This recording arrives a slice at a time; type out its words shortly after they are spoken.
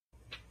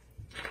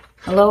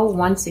Hello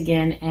once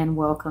again and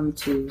welcome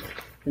to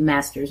the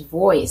Master's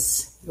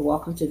Voice. You're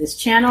welcome to this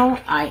channel.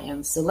 I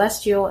am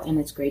Celestial and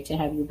it's great to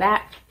have you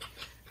back.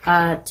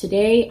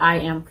 Today I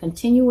am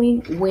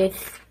continuing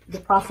with the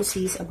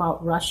prophecies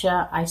about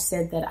Russia. I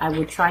said that I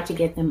would try to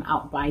get them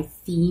out by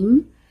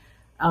theme.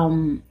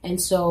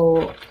 And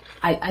so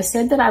I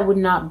said that I would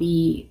not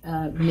be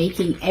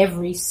making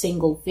every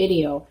single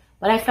video,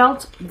 but I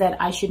felt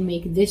that I should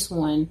make this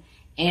one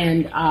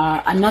and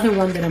another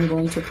one that I'm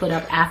going to put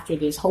up after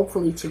this,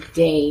 hopefully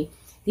today.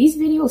 These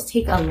videos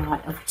take a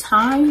lot of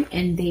time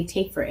and they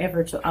take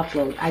forever to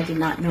upload. I did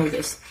not know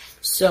this.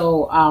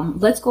 So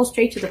let's go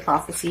straight to the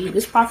prophecy.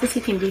 This prophecy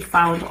can be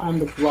found on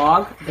the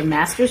blog, The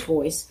Master's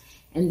Voice.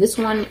 And this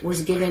one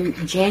was given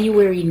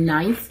January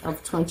 9th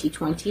of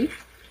 2020.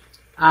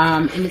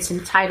 And it's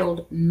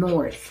entitled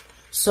North.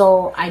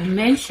 So I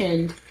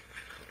mentioned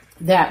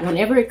that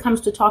whenever it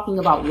comes to talking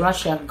about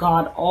Russia,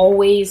 God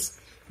always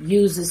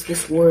uses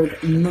this word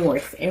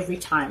north every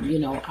time,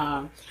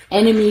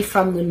 enemy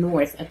from the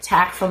north,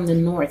 attack from the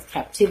north,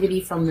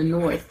 captivity from the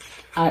north,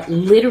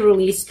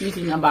 literally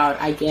speaking about,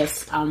 I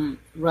guess,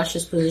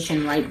 Russia's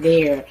position right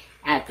there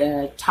at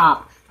the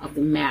top of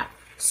the map.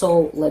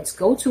 So let's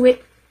go to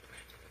it.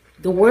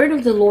 The word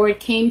of the Lord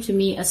came to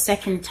me a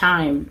second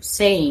time,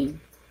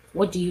 saying,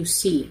 "What do you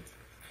see?"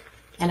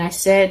 And I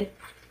said,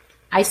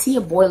 "I see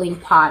a boiling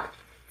pot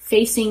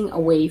facing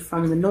away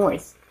from the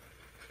north."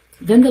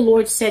 Then the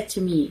Lord said to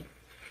me,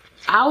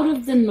 "Out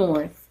of the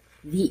north,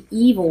 the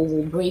evil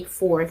will break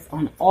forth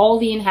on all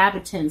the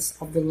inhabitants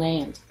of the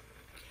land.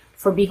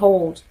 For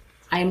behold,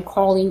 I am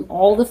calling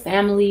all the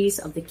families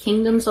of the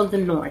kingdoms of the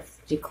north,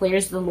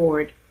 declares the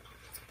Lord.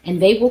 And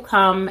they will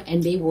come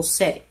and they will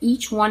set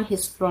each one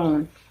his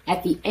throne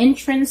at the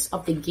entrance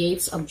of the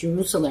gates of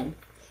Jerusalem,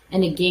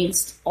 and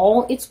against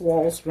all its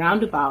walls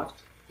round about,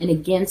 and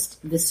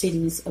against the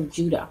cities of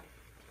Judah."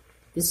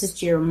 This is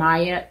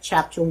Jeremiah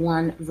chapter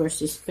 1,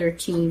 verses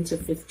 13 to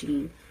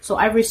 15. So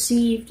I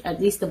received at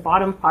least the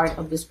bottom part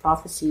of this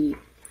prophecy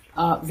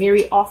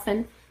very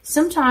often.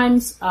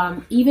 Sometimes,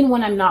 even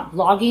when I'm not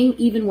blogging,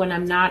 even when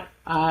I'm not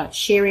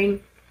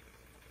sharing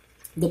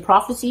the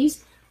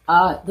prophecies,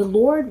 the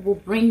Lord will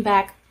bring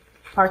back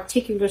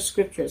particular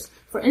scriptures.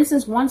 For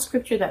instance, one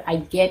scripture that I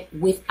get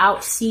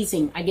without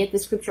ceasing, I get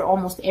this scripture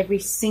almost every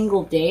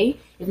single day.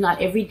 If not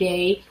every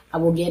day, I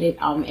will get it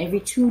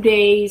every 2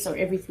 days or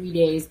every 3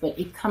 days, but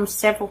it comes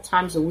several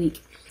times a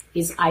week,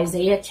 is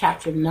Isaiah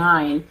chapter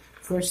 9,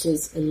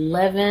 verses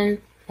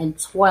 11 and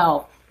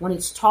 12, when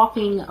it's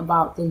talking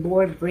about the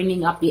Lord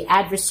bringing up the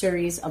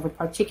adversaries of a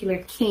particular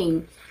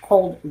king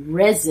called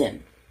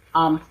Rezin,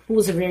 who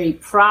was a very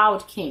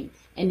proud king.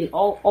 And it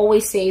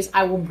always says,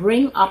 "I will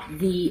bring up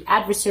the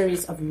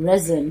adversaries of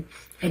Rezin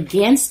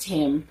against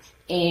him,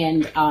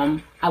 and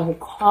I will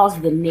cause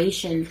the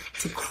nation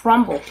to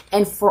crumble."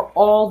 And for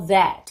all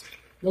that,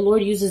 the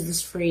Lord uses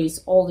this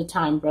phrase all the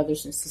time,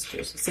 brothers and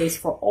sisters. It says,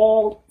 for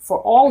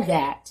all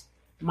that,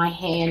 my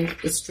hand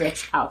is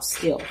stretched out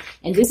still.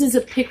 And this is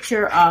a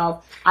picture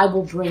of, I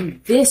will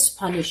bring this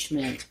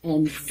punishment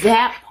and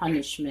that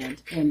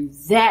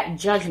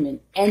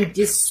judgment. And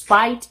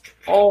despite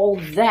all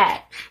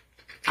that,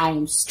 I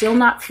am still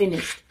not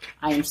finished.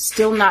 I am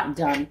still not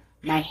done.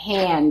 My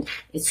hand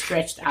is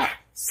stretched out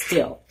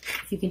still.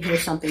 If you can hear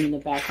something in the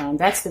background,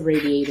 that's the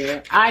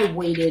radiator. I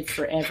waited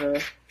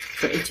forever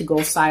for it to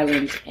go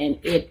silent, and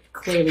it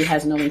clearly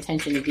has no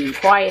intention of being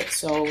quiet,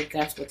 so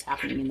that's what's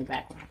happening in the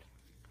background.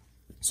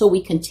 So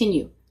we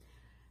continue.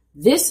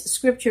 This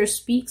scripture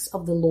speaks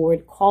of the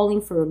Lord calling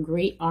for a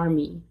great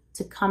army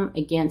to come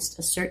against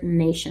a certain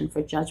nation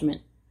for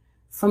judgment.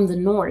 From the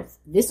north,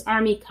 this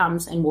army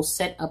comes and will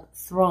set up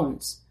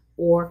thrones,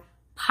 or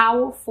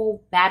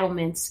powerful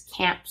battlements,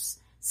 camps,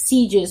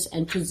 sieges,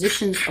 and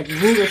positions of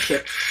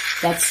rulership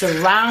that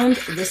surround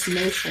this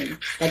nation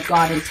that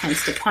God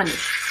intends to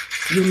punish.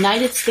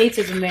 United States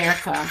of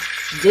America,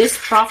 this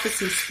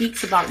prophecy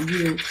speaks about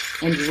you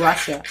and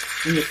Russia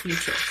in the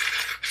future.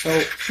 So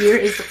here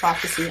is the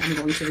prophecy. I'm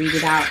going to read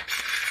it out.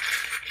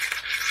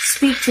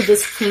 "Speak to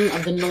this king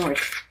of the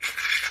north.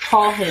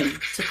 Call him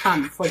to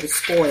come for the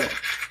spoil.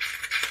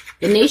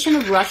 The nation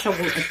of Russia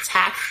will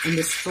attack and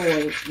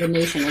destroy the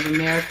nation of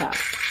America.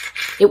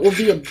 It will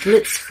be a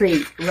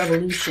blitzkrieg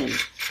revolution,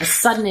 a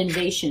sudden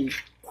invasion,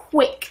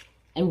 quick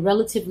and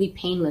relatively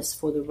painless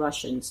for the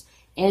Russians."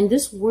 And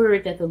this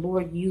word that the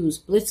Lord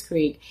used,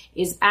 blitzkrieg,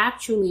 is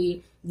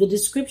actually the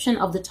description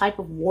of the type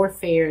of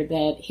warfare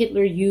that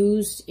Hitler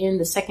used in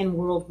the Second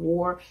World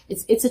War.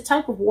 It's a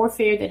type of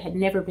warfare that had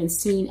never been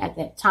seen at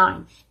that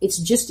time. It's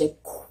just a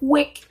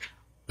quick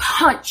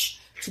punch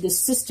to the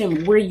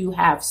system where you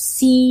have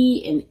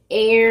sea and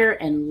air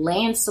and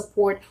land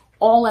support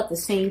all at the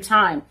same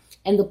time.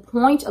 And the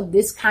point of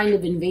this kind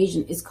of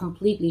invasion is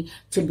completely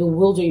to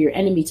bewilder your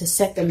enemy, to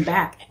set them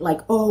back.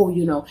 Like,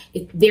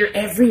 they're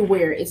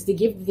everywhere. It's to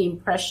give the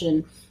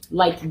impression,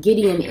 like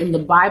Gideon in the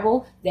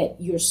Bible, that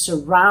you're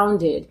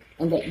surrounded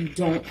and that you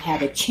don't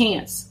have a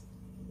chance.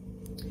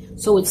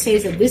 So it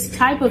says that this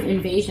type of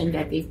invasion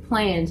that they've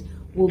planned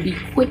will be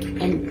quick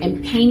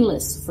and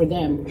painless for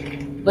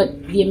them.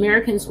 But the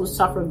Americans will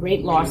suffer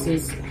great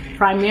losses,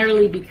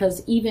 primarily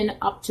because even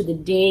up to the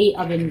day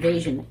of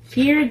invasion,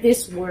 hear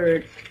this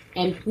word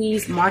and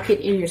please mark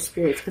it in your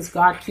spirits because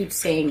God keeps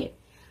saying it.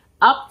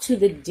 Up to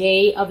the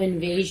day of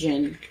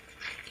invasion,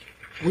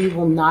 we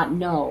will not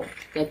know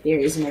that there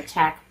is an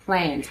attack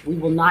planned. We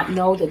will not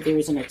know that there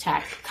is an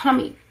attack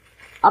coming.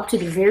 Up to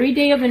the very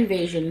day of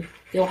invasion,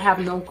 they'll have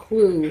no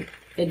clue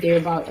that they're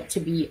about to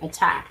be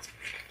attacked.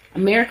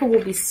 America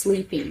will be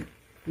sleeping,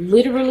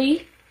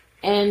 literally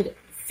and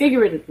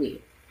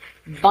figuratively,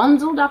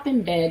 bundled up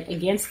in bed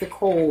against the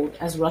cold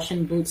as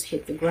Russian boots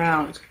hit the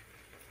ground.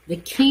 The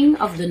king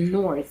of the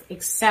north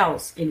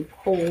excels in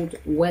cold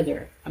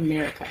weather,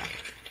 America.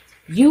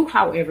 You,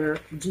 however,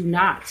 do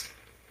not.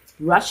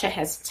 Russia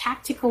has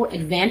tactical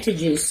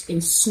advantages in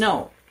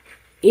snow.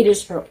 It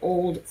is her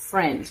old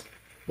friend,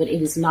 but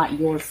it is not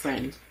your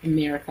friend,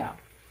 America.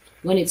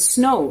 When it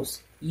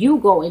snows, you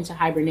go into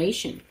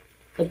hibernation,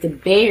 but the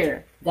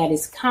bear that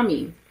is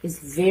coming is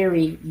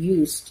very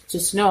used to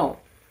snow.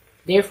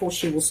 Therefore,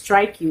 she will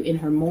strike you in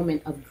her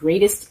moment of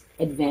greatest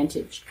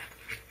advantage.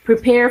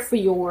 Prepare for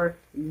your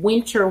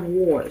winter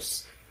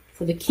wars,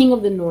 for the king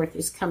of the north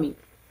is coming.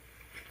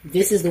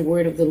 This is the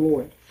word of the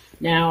Lord.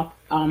 Now,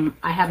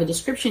 I have a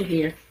description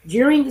here.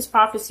 During this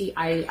prophecy,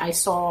 I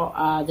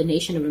saw the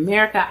nation of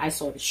America. I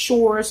saw the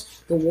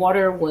shores. The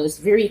water was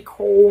very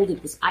cold.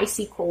 It was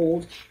icy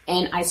cold.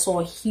 And I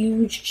saw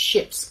huge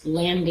ships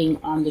landing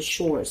on the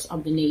shores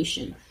of the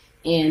nation.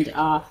 And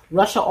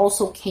Russia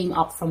also came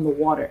up from the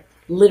water,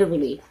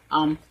 literally.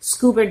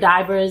 Scuba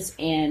divers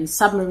and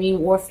submarine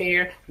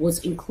warfare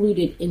was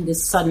included in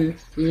this sudden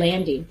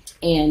landing.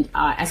 And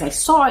as I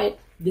saw it,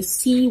 the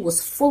sea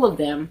was full of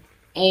them,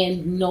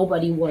 and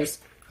nobody was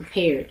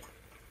prepared.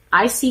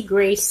 Icy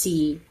gray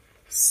sea,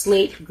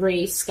 slate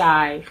gray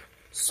sky,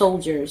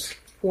 soldiers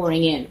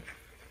pouring in.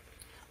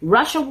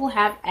 Russia will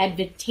have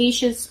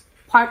advantageous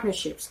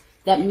partnerships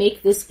that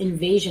make this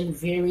invasion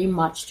very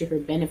much to her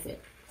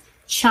benefit.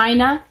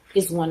 China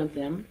is one of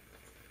them.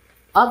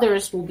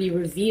 Others will be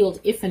revealed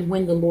if and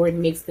when the Lord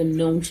makes them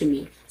known to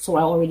me. So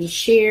I already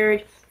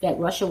shared that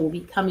Russia will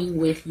be coming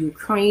with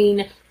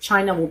Ukraine.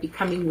 China will be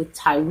coming with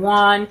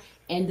Taiwan.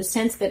 And the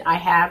sense that I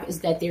have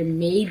is that there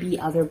may be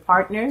other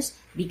partners,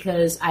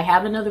 because I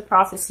have another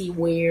prophecy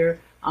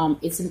where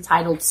it's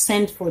entitled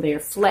Send for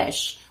Their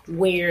Flesh,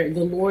 where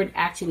the Lord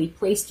actually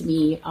placed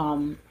me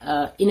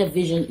in a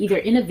vision, either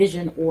in a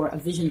vision or a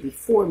vision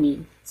before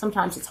me.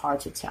 Sometimes it's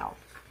hard to tell.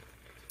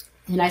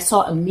 And I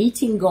saw a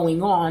meeting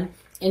going on,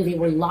 and there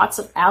were lots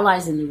of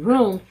allies in the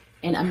room,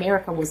 and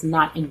America was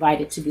not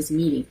invited to this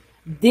meeting.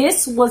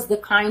 This was the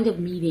kind of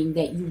meeting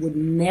that you would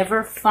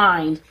never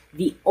find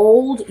the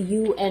old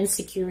UN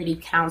Security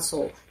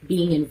Council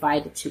being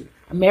invited to.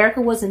 America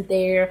wasn't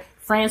there.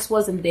 France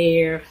wasn't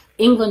there.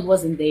 England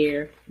wasn't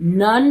there.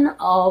 None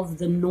of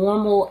the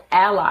normal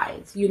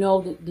allies, you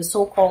know, the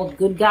so-called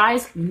good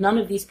guys, none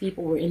of these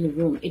people were in the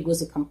room. It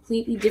was a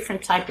completely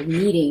different type of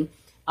meeting.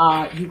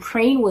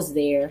 Ukraine was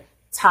there,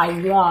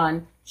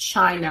 Taiwan,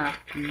 China,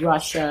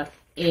 Russia,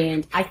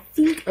 and I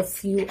think a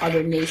few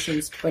other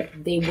nations, but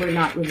they were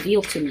not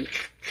revealed to me.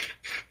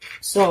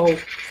 So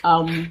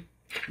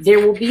there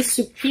will be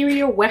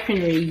superior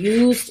weaponry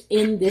used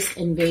in this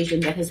invasion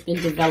that has been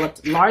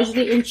developed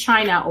largely in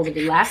China over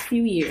the last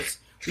few years.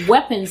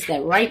 Weapons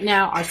that right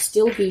now are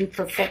still being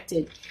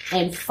perfected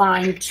and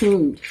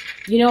fine-tuned.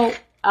 You know,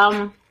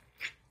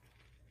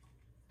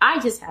 I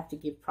just have to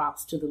give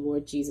props to the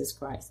Lord Jesus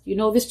Christ. You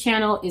know, this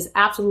channel is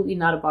absolutely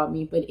not about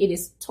me, but it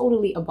is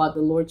totally about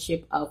the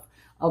lordship of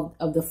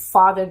the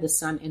Father, the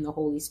Son, and the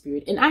Holy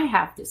Spirit. And I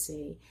have to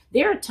say,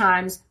 there are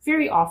times,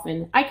 very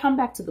often, I come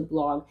back to the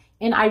blog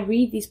and I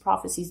read these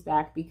prophecies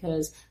back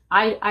because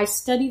I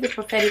study the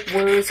prophetic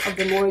words of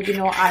the Lord. You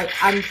know,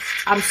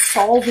 I'm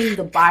solving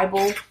the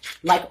Bible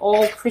like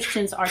all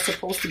Christians are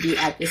supposed to be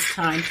at this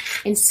time.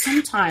 And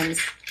sometimes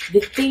the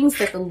things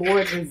that the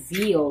Lord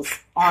reveals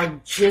are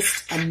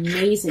just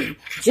amazing.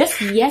 Just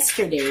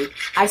yesterday,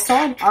 I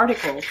saw an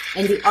article,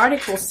 and the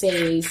article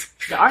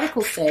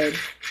said,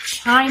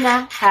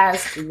 China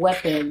has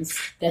weapons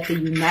that the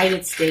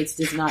United States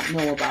does not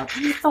know about.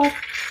 And I thought,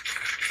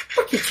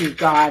 look at you,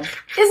 God.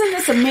 Isn't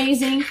this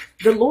amazing?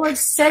 The Lord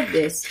said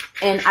this,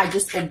 and I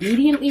just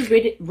obediently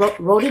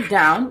wrote it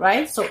down,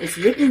 right? So it's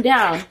written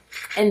down,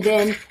 and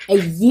then a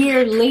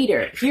year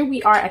later, here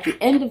we are at the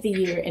end of the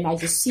year, and I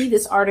just see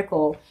this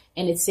article,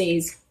 and it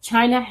says,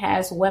 China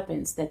has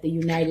weapons that the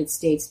United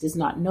States does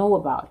not know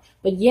about.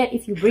 But yet,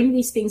 if you bring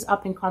these things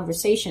up in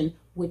conversation,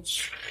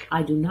 which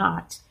I do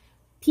not,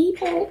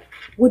 people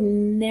would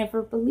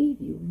never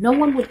believe you. No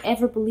one would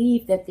ever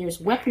believe that there's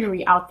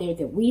weaponry out there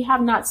that we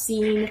have not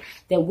seen,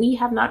 that we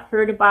have not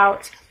heard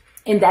about,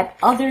 and that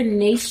other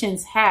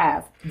nations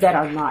have that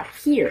are not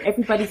here.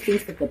 Everybody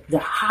thinks that the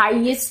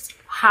highest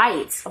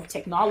heights of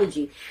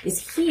technology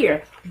is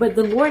here, but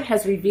the Lord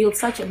has revealed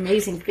such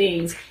amazing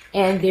things,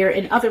 and they're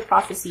in other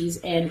prophecies,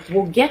 and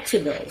we'll get to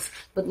those.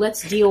 But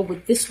let's deal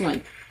with this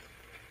one.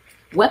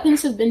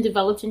 Weapons have been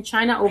developed in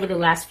China over the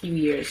last few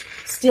years,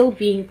 still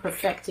being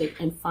perfected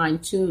and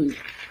fine-tuned.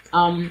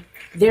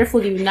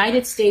 Therefore, the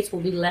United States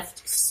will be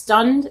left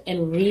stunned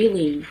and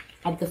reeling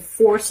at the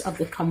force of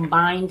the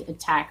combined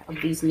attack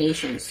of these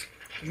nations.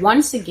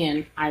 Once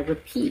again, I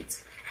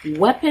repeat,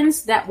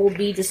 weapons that will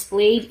be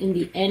displayed in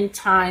the end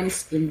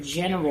times in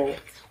general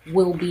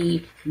will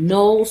be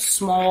no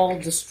small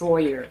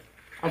destroyer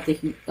of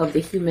the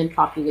human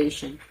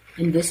population.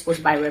 And this was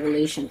by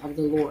revelation of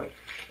the Lord.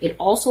 It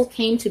also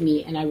came to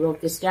me, and I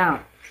wrote this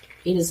down.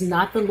 It is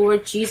not the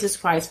Lord Jesus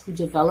Christ who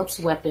develops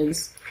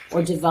weapons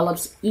or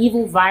develops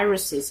evil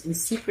viruses in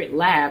secret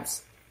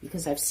labs,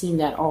 because I've seen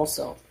that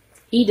also.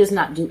 He does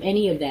not do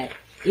any of that.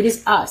 It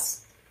is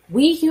us,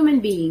 we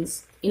human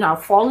beings, in our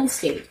fallen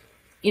state,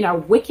 in our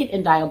wicked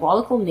and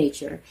diabolical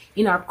nature,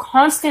 in our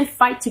constant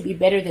fight to be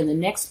better than the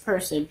next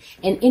person,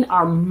 and in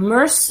our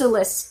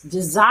merciless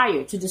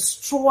desire to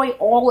destroy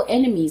all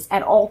enemies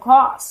at all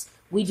costs.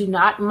 We do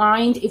not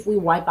mind if we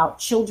wipe out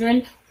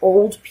children,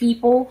 old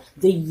people,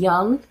 the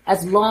young,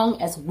 as long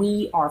as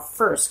we are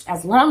first.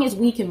 As long as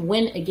we can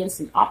win against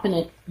an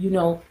opponent,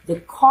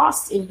 the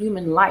cost in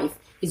human life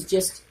is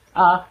just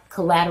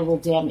collateral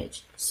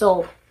damage.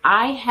 So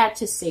I had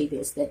to say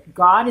this, that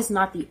God is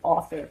not the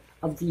author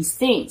of these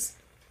things.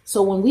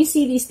 So when we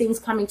see these things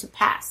coming to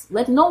pass,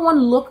 let no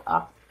one look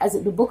up,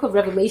 as the book of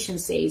Revelation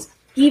says,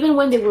 even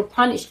when they were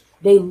punished,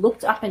 they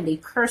looked up and they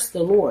cursed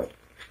the Lord.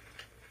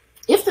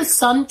 If the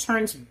sun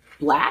turns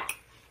black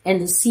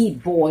and the sea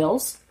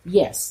boils,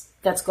 yes,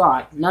 that's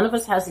God. None of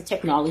us has the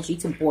technology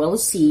to boil a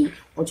sea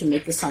or to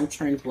make the sun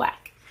turn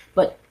black.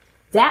 But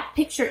that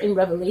picture in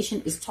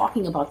Revelation is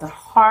talking about the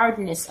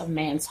hardness of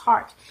man's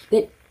heart.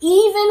 That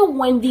even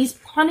when these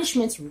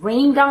punishments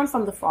rain down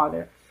from the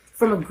Father,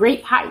 from a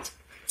great height,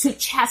 to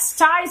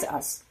chastise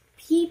us,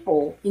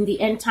 people in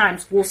the end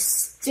times will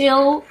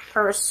still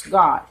curse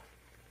God.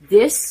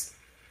 This,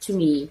 to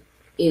me,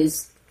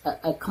 is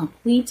a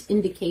complete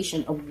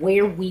indication of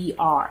where we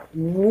are,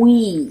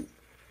 we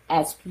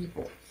as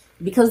people.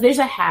 Because there's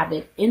a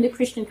habit in the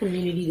Christian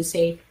community to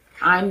say,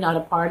 I'm not a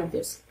part of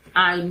this.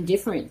 I'm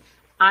different.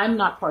 I'm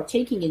not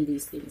partaking in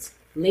these things.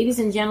 Ladies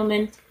and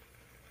gentlemen,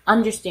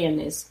 understand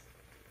this.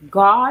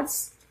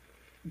 God's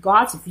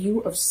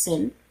view of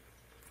sin,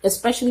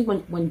 especially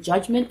when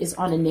judgment is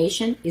on a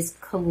nation, is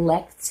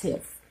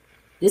collective.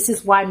 This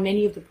is why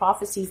many of the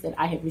prophecies that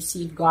I have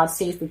received, God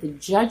says that the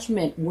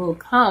judgment will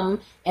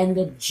come and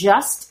the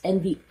just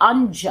and the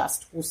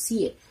unjust will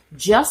see it.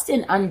 Just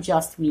and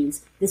unjust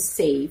means the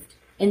saved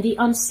and the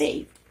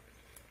unsaved.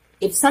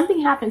 If something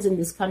happens in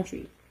this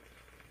country,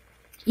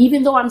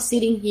 even though I'm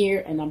sitting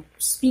here and I'm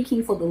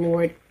speaking for the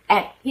Lord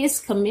at His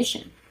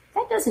commission,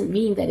 that doesn't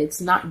mean that it's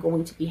not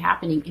going to be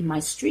happening in my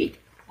street,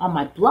 on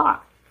my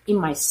block, in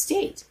my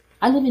state.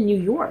 I live in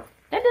New York.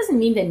 That doesn't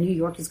mean that New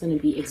York is going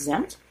to be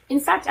exempt. In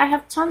fact, I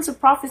have tons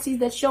of prophecies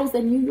that shows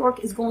that New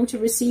York is going to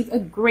receive a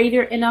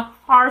greater and a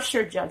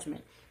harsher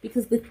judgment,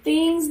 because the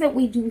things that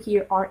we do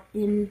here are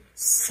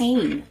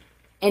insane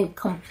and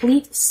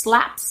complete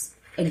slaps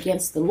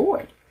against the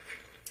Lord.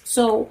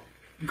 So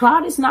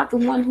God is not the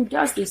one who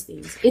does these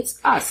things. It's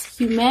us,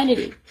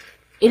 humanity.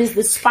 It is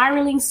the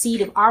spiraling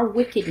seed of our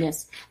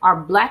wickedness,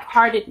 our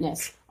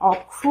black-heartedness, our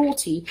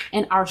cruelty,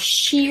 and our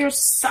sheer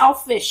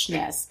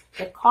selfishness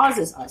that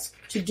causes us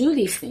to do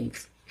these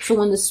things. So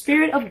when the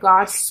Spirit of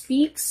God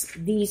speaks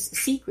these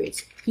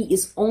secrets, He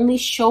is only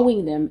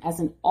showing them as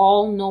an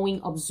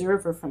all-knowing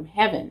observer from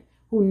heaven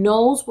who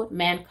knows what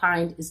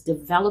mankind is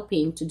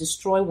developing to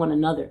destroy one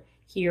another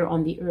here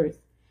on the earth.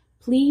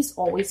 Please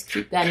always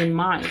keep that in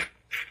mind.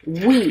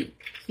 We,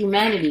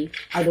 humanity,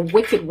 are the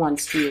wicked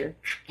ones here,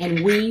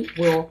 and we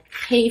will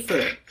pay for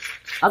it.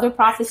 Other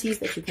prophecies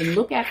that you can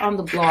look at on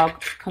the blog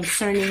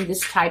concerning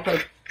this type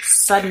of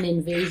sudden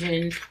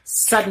invasion,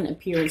 sudden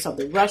appearance of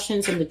the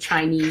Russians and the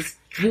Chinese,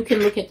 you can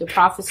look at the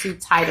prophecy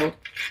titled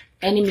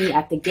Enemy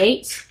at the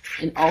Gates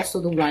and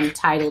also the one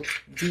titled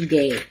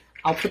D-Day.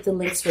 I'll put the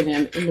links for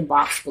them in the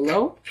box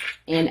below.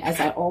 And as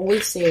I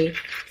always say,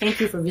 thank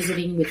you for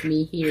visiting with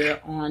me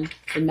here on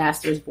The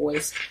Master's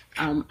Voice.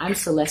 I'm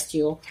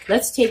Celestial.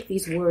 Let's take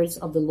these words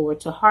of the Lord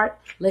to heart.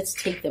 Let's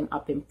take them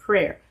up in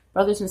prayer.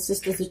 Brothers and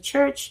sisters, the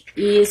church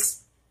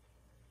is,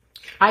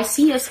 I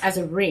see us as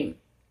a ring.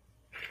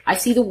 I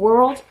see the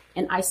world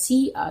and I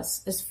see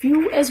us as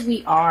few as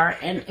we are,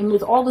 and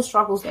with all the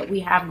struggles that we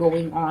have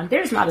going on,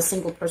 there's not a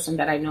single person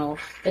that I know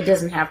that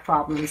doesn't have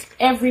problems.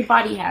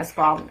 Everybody has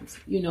problems,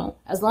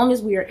 As long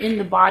as we are in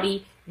the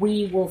body,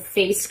 we will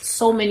face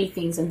so many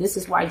things, and this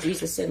is why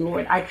Jesus said,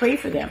 Lord, I pray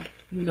for them.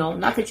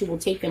 Not that you will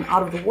take them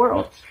out of the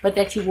world, but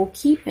that you will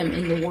keep them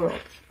in the world.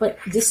 But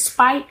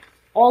despite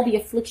all the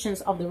afflictions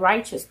of the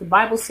righteous, the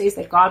Bible says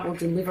that God will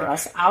deliver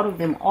us out of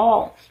them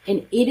all.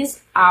 And it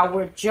is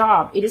our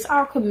job. It is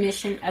our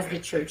commission as the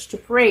church to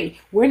pray.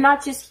 We're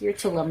not just here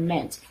to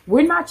lament.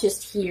 We're not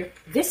just here.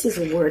 This is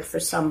a word for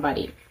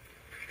somebody.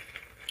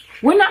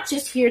 We're not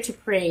just here to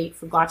pray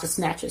for God to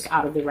snatch us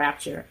out of the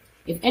rapture.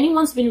 If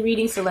anyone's been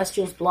reading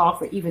Celestial's blog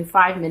for even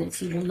 5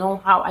 minutes, you will know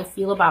how I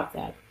feel about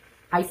that.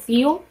 I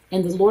feel,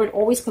 and the Lord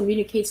always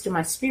communicates to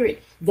my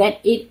spirit, that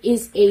it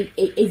is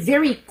a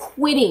very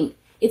quitting,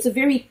 it's a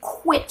very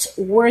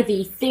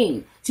quit-worthy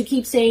thing to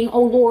keep saying,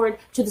 oh Lord,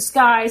 to the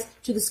skies,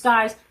 to the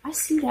skies. I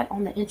see that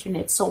on the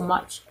internet so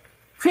much.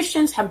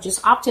 Christians have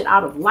just opted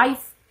out of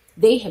life.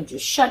 They have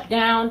just shut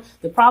down.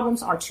 The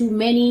problems are too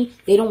many.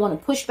 They don't want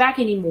to push back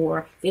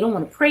anymore. They don't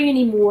want to pray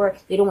anymore.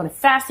 They don't want to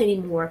fast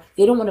anymore.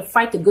 They don't want to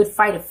fight the good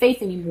fight of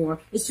faith anymore.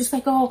 It's just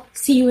like, oh,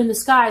 see you in the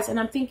skies. And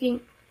I'm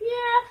thinking,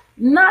 yeah,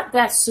 not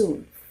that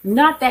soon.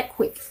 Not that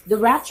quick. The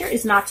rapture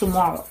is not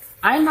tomorrow.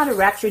 I am not a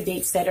rapture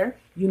date setter.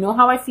 You know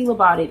how I feel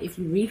about it. If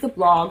you read the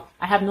blog,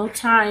 I have no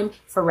time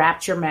for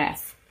rapture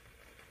math.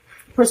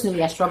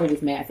 Personally, I struggle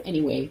with math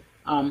anyway.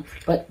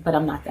 But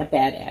I'm not that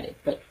bad at it,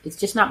 but it's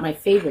just not my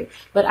favorite.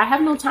 But I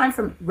have no time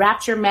for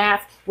rapture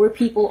math where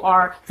people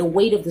are the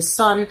weight of the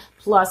sun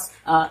plus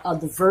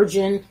the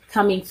virgin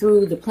coming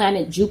through the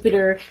planet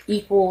Jupiter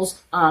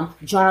equals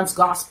John's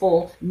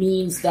gospel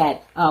means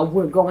that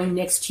we're going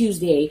next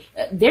Tuesday.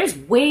 There's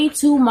way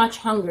too much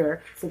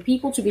hunger for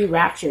people to be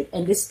raptured.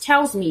 And this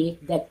tells me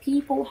that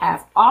people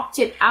have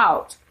opted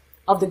out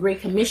of the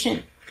Great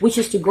Commission, which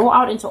is to go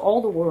out into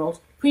all the world,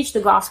 preach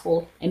the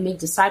gospel, and make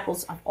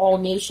disciples of all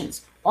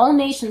nations. All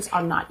nations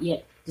are not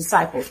yet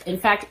disciples. In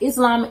fact,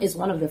 Islam is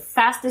one of the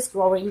fastest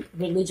growing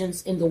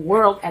religions in the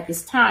world at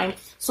this time.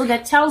 So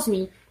that tells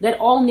me that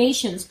all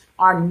nations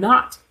are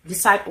not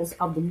disciples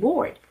of the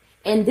Lord.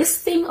 And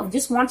this thing of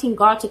just wanting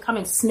God to come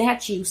and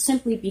snatch you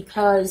simply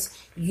because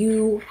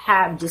you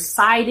have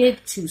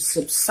decided to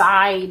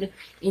subside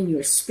in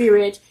your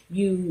spirit,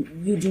 you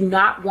do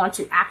not want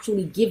to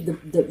actually give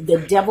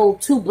the devil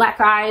two black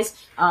eyes,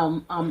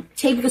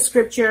 take the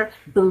scripture,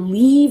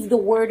 believe the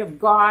word of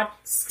God,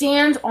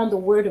 stand on the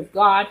word of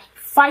God,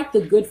 fight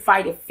the good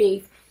fight of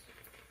faith.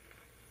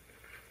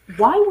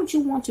 Why would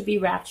you want to be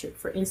raptured,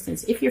 for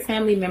instance, if your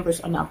family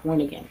members are not born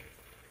again?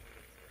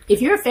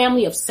 If you're a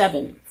family of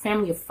 7,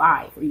 family of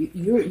 5, or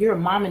you're a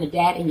mom and a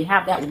dad and you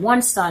have that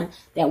one son,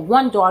 that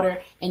one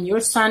daughter, and your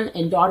son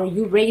and daughter,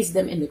 you raised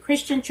them in the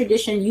Christian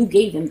tradition, you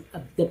gave them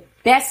the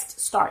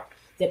best start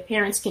that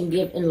parents can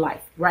give in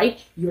life,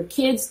 right? Your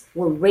kids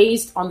were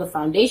raised on the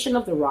foundation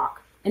of the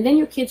rock, and then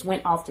your kids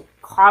went off to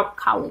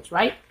college,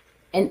 right?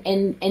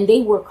 And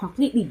they were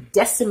completely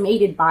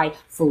decimated by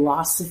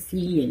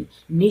philosophy and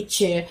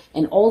Nietzsche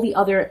and all the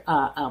other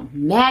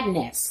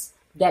madness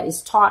that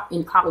is taught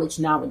in college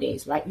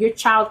nowadays, right? Your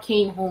child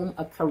came home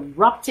a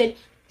corrupted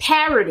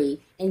parody,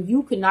 and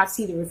you could not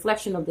see the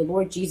reflection of the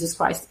Lord Jesus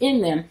Christ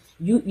in them.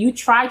 You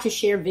try to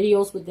share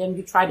videos with them.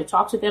 You try to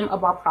talk to them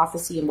about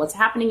prophecy and what's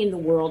happening in the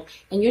world,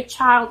 and your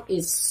child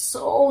is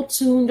so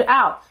tuned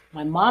out.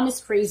 My mom is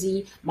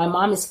crazy. My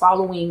mom is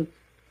following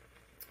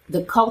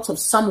the cult of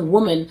some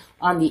woman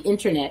on the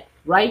internet,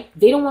 right?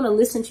 They don't want to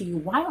listen to you.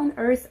 Why on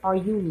earth are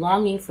you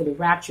longing for the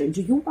rapture?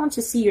 Do you want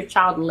to see your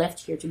child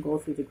left here to go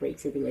through the Great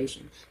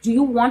Tribulation? Do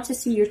you want to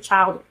see your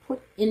child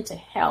put into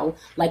hell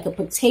like a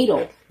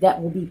potato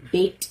that will be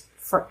baked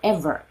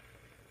forever?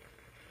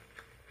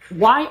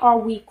 Why are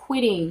we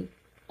quitting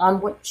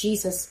on what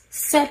Jesus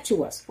said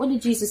to us? What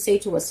did Jesus say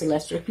to us,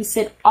 Celestial? He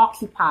said,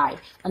 occupy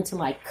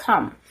until I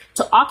come.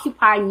 To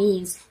occupy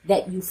means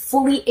that you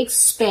fully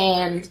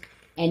expand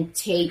and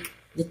take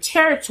the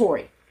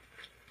territory.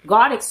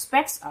 God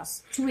expects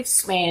us to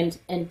expand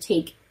and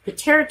take the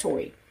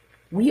territory.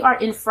 We are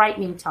in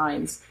frightening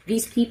times.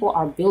 These people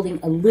are building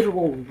a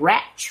literal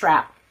rat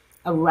trap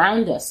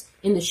around us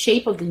in the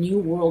shape of the New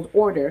World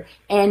Order.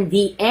 And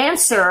the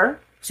answer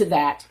to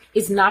that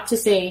is not to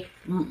say,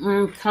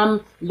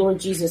 come, Lord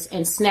Jesus,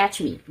 and snatch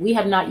me. We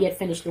have not yet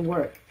finished the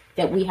work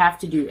that we have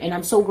to do. And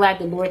I'm so glad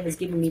the Lord has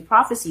given me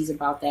prophecies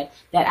about that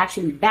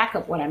actually back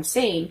up what I'm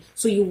saying.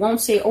 So you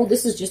won't say, oh,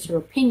 this is just her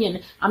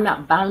opinion. I'm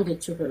not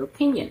bounded to her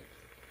opinion.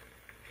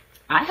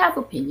 I have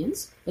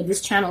opinions, but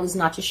this channel is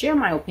not to share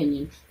my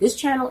opinion. This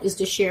channel is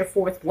to share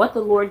forth what the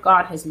Lord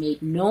God has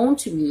made known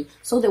to me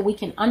so that we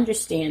can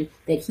understand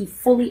that he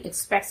fully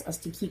expects us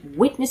to keep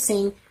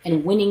witnessing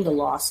and winning the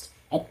lost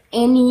at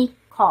any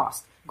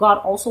cost. God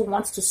also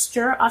wants to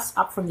stir us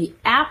up from the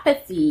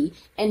apathy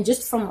and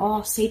just from,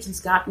 oh, Satan's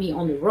got me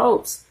on the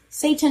ropes.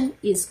 Satan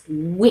is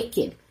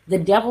wicked. The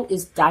devil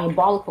is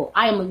diabolical.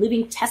 I am a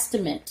living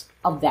testament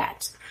of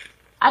that.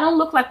 I don't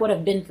look like what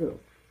I've been through.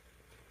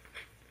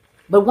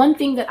 But one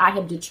thing that I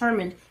have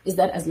determined is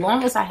that as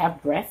long as I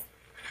have breath,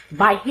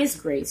 by his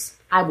grace,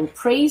 I will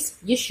praise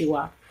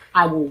Yeshua.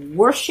 I will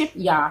worship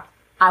Yah.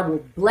 I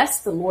will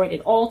bless the Lord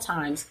at all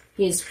times.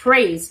 His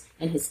praise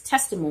and his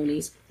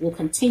testimonies will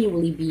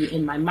continually be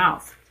in my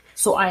mouth.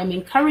 So I am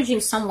encouraging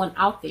someone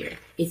out there.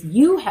 If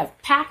you have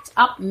packed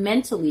up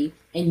mentally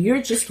and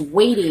you're just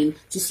waiting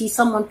to see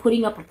someone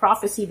putting up a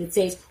prophecy that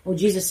says, oh,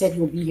 Jesus said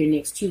he'll be here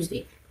next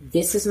Tuesday.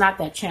 This is not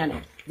that channel.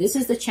 This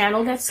is the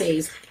channel that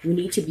says we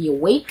need to be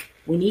awake.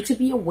 We need to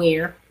be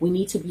aware. We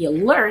need to be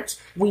alert.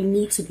 We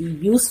need to be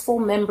useful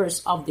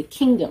members of the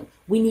kingdom.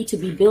 We need to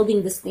be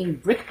building this thing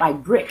brick by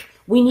brick.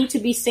 We need to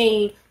be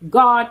saying,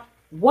 God,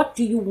 what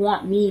do you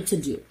want me to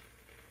do?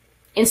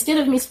 Instead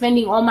of me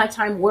spending all my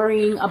time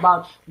worrying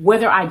about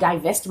whether I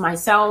divest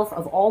myself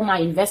of all my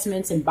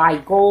investments and buy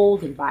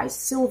gold and buy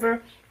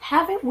silver,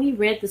 haven't we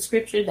read the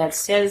scripture that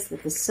says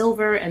that the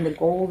silver and the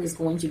gold is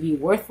going to be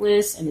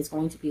worthless and it's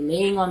going to be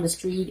laying on the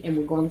street and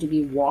we're going to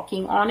be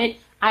walking on it?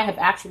 I have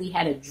actually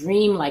had a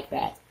dream like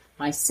that.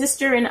 My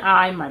sister and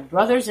I, my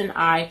brothers and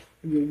I,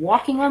 we were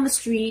walking on the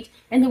street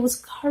and there was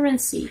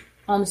currency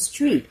on the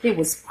street. There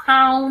was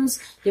pounds,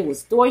 there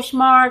was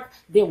Deutschmark,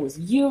 there was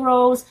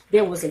euros,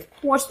 there was, of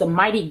course, the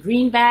mighty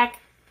greenback.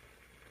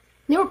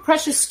 There were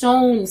precious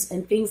stones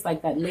and things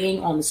like that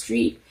laying on the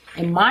street.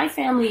 And my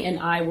family and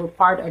I were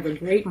part of a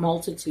great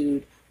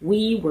multitude.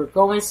 We were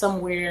going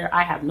somewhere.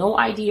 I have no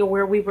idea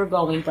where we were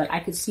going, but I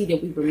could see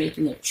that we were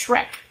making a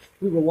trek.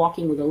 We were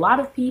walking with a lot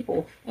of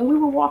people, and we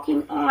were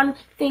walking on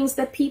things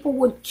that people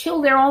would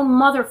kill their own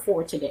mother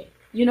for today.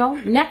 You know,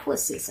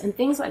 necklaces and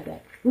things like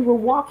that. We were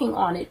walking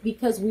on it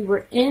because we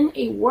were in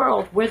a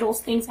world where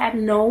those things had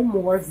no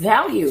more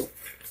value.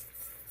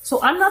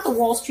 So I'm not the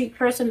Wall Street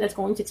person that's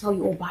going to tell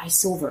you, oh, buy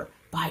silver,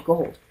 buy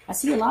gold. I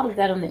see a lot of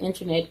that on the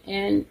internet,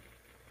 and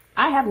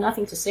I have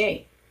nothing to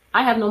say.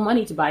 I have no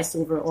money to buy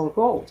silver or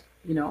gold,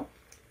 you know.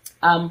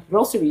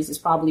 Groceries is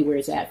probably where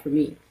it's at for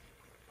me.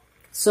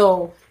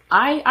 So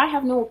I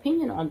have no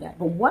opinion on that.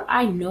 But what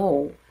I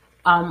know,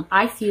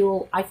 I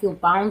feel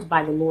bound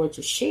by the Lord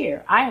to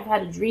share. I have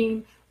had a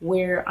dream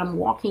where I'm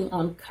walking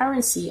on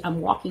currency,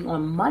 I'm walking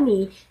on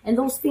money, and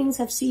those things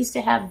have ceased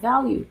to have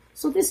value.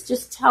 So this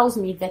just tells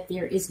me that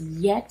there is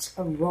yet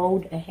a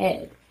road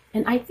ahead.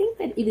 And I think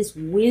that it is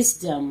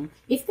wisdom.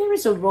 If there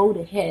is a road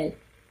ahead,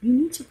 you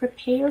need to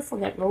prepare for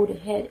that road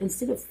ahead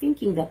instead of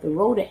thinking that the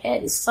road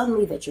ahead is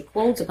suddenly that your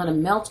clothes are going to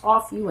melt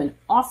off you and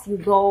off you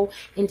go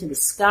into the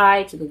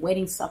sky to the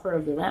wedding supper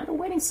of the Lamb. The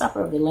wedding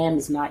supper of the Lamb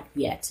is not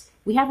yet.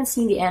 We haven't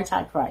seen the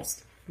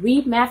Antichrist.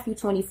 Read Matthew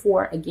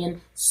 24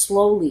 again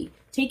slowly.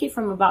 Take it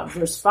from about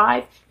verse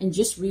 5 and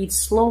just read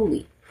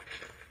slowly.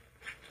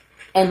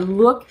 And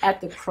look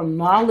at the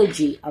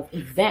chronology of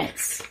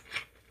events.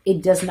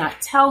 It does not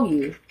tell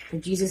you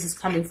that Jesus is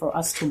coming for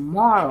us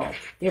tomorrow.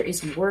 There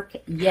is work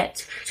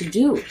yet to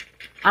do.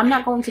 I'm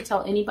not going to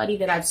tell anybody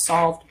that I've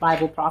solved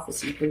Bible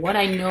prophecy, but what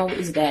I know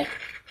is that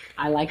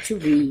I like to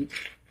read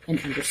and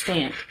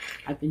understand.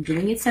 I've been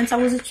doing it since I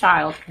was a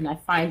child, and I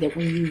find that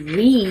when you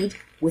read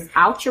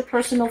without your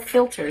personal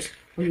filters,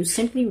 when you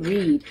simply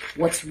read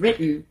what's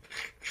written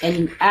and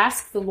you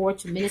ask the Lord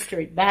to minister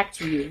it back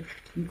to you,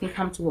 you can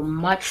come to a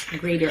much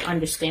greater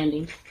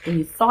understanding than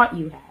you thought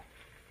you had.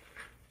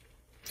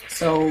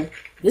 So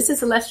this is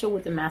Celestial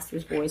with the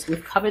Master's Voice.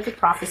 We've covered the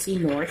prophecy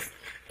north,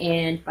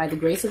 and by the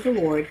grace of the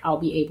Lord, I'll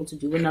be able to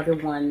do another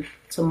one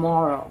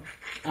tomorrow.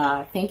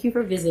 Thank you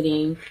for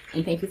visiting,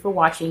 and thank you for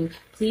watching.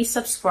 Please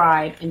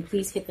subscribe, and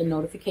please hit the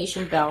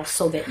notification bell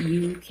so that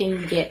you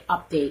can get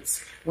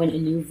updates when a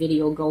new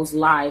video goes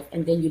live,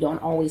 and then you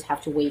don't always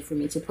have to wait for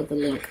me to put the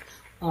link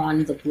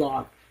on the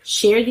blog.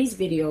 Share these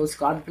videos.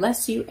 God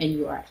bless you, and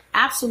you are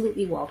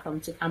absolutely welcome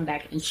to come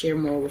back and share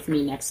more with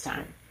me next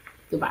time.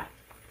 Goodbye.